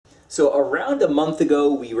So around a month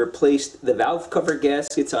ago, we replaced the valve cover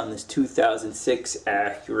gaskets on this 2006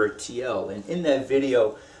 Acura TL. And in that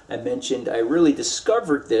video, I mentioned I really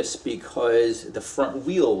discovered this because the front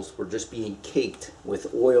wheels were just being caked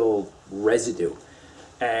with oil residue.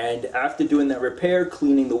 And after doing that repair,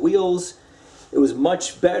 cleaning the wheels, it was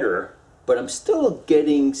much better, but I'm still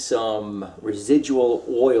getting some residual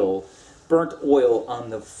oil, burnt oil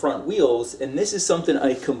on the front wheels, and this is something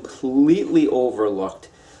I completely overlooked.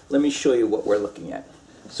 Let me show you what we're looking at.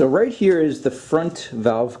 So right here is the front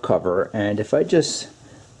valve cover, and if I just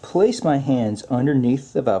place my hands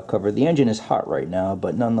underneath the valve cover, the engine is hot right now,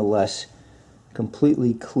 but nonetheless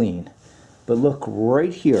completely clean. But look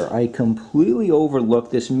right here, I completely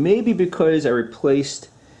overlooked this, maybe because I replaced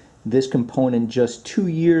this component just 2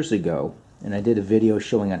 years ago, and I did a video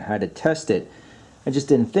showing on how to test it. I just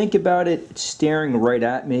didn't think about it. It's staring right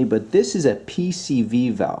at me, but this is a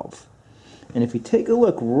PCV valve. And if you take a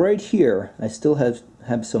look right here, I still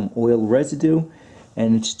have some oil residue,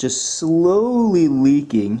 and it's just slowly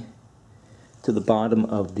leaking to the bottom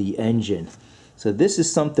of the engine. So this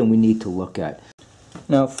is something we need to look at.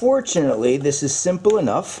 Now fortunately, this is simple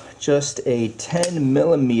enough, just a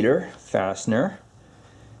 10mm fastener.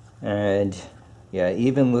 And yeah,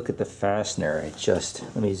 even look at the fastener. It just,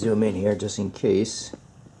 let me zoom in here just in case.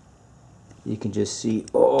 You can just see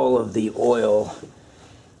all of the oil.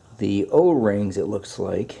 The O-rings, it looks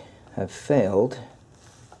like, have failed.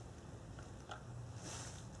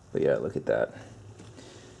 But yeah, look at that.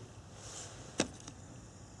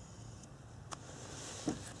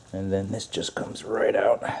 And then this just comes right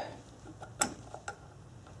out.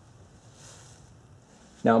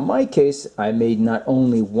 Now in my case, I made not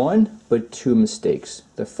only one, but two mistakes.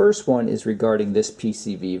 The first one is regarding this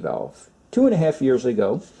PCV valve. 2.5 years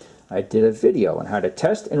ago, I did a video on how to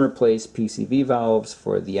test and replace PCV valves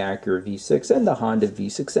for the Acura V6 and the Honda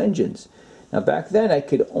V6 engines. Now back then I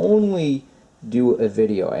could only do a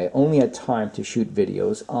video. I only had time to shoot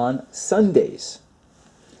videos on Sundays.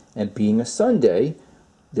 And being a Sunday,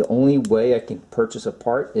 the only way I can purchase a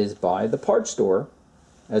part is by the parts store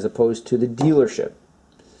as opposed to the dealership.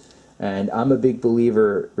 And I'm a big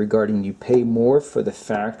believer regarding you pay more for the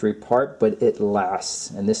factory part, but it lasts.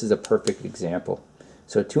 And this is a perfect example.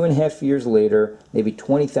 So 2.5 years later, maybe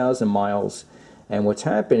 20,000 miles, and what's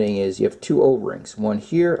happening is you have two O-rings, one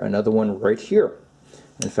here, another one right here.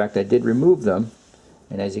 In fact, I did remove them,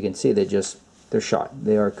 and as you can see, they're shot.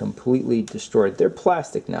 They are completely destroyed. They're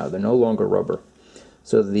plastic now, they're no longer rubber.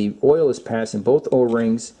 So the oil is passing both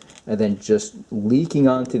O-rings and then just leaking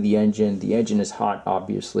onto the engine. The engine is hot,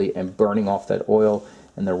 obviously, and burning off that oil,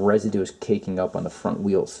 and the residue is caking up on the front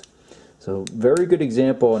wheels. So very good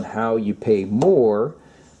example on how you pay more,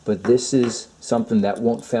 but this is something that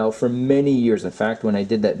won't fail for many years. In fact, when I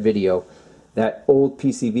did that video, that old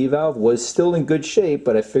PCV valve was still in good shape,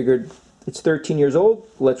 but I figured it's 13 years old,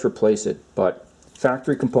 let's replace it. But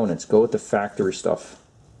factory components, go with the factory stuff.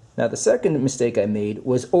 Now the second mistake I made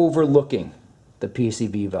was overlooking the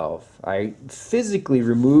PCV valve. I physically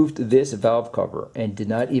removed this valve cover and did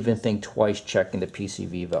not even think twice checking the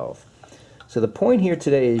PCV valve. So the point here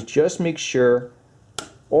today is just make sure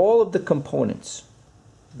all of the components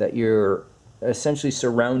that you're essentially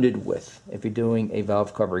surrounded with, if you're doing a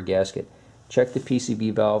valve cover gasket, check the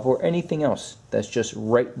PCV valve or anything else that's just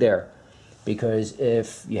right there. Because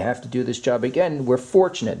if you have to do this job again, we're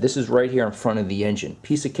fortunate. This is right here in front of the engine,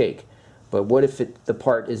 piece of cake. But what if the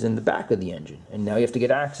part is in the back of the engine and now you have to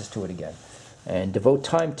get access to it again and devote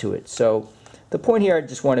time to it? So the point here I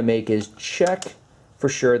just want to make is check for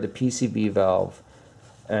sure the PCV valve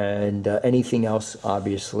and anything else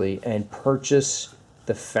obviously, and purchase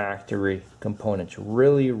the factory components.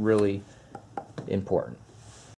 Really, really important.